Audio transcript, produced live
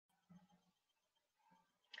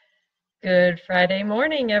Good Friday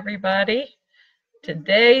morning, everybody.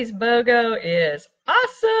 Today's BOGO is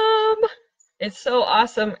awesome. It's so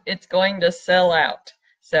awesome, it's going to sell out.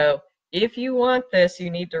 So if you want this,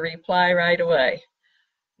 you need to reply right away.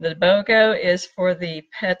 The BOGO is for the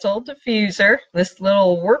petal diffuser. This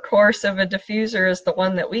little workhorse of a diffuser is the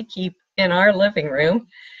one that we keep in our living room.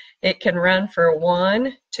 It can run for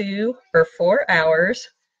 1, 2, or 4 hours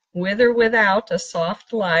with or without a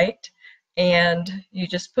soft light. And you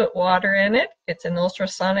just put water in it. It's an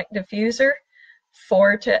ultrasonic diffuser,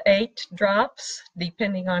 4 to 8 drops,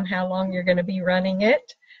 depending on how long you're going to be running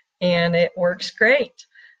it, and it works great.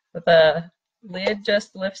 The lid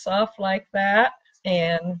just lifts off like that,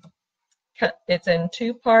 and it's in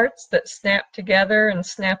 2 parts that snap together and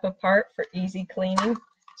snap apart for easy cleaning.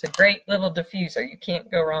 It's a great little diffuser. You can't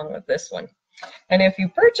go wrong with this one. And if you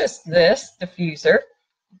purchase this diffuser,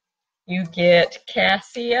 you get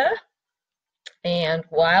cassia and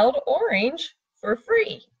wild orange for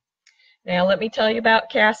free. Now let me tell you about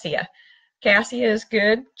cassia. Cassia is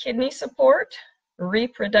good kidney support,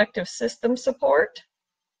 reproductive system support,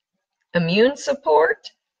 immune support,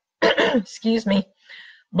 excuse me,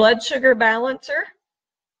 blood sugar balancer,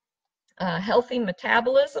 healthy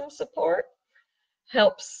metabolism support,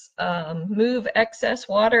 helps move excess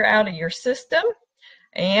water out of your system,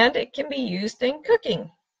 and it can be used in cooking.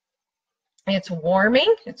 It's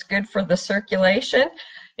warming, it's good for the circulation.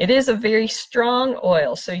 It is a very strong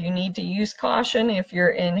oil, so you need to use caution if you're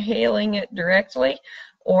inhaling it directly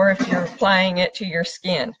or if you're applying it to your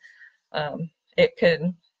skin. It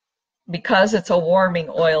could, because it's a warming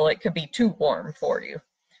oil, it could be too warm for you.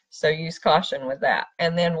 So use caution with that.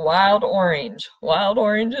 And then wild orange. Wild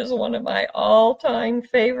orange is one of my all-time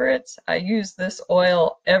favorites. I use this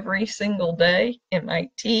oil every single day in my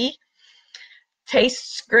tea.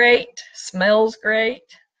 Tastes great, smells great.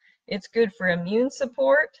 It's good for immune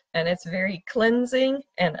support, and it's very cleansing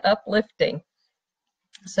and uplifting.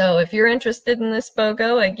 So if you're interested in this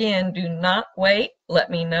BOGO, again, do not wait. Let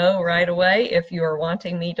me know right away if you are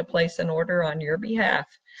wanting me to place an order on your behalf.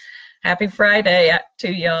 Happy Friday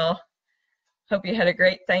to y'all. Hope you had a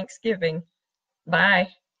great Thanksgiving. Bye.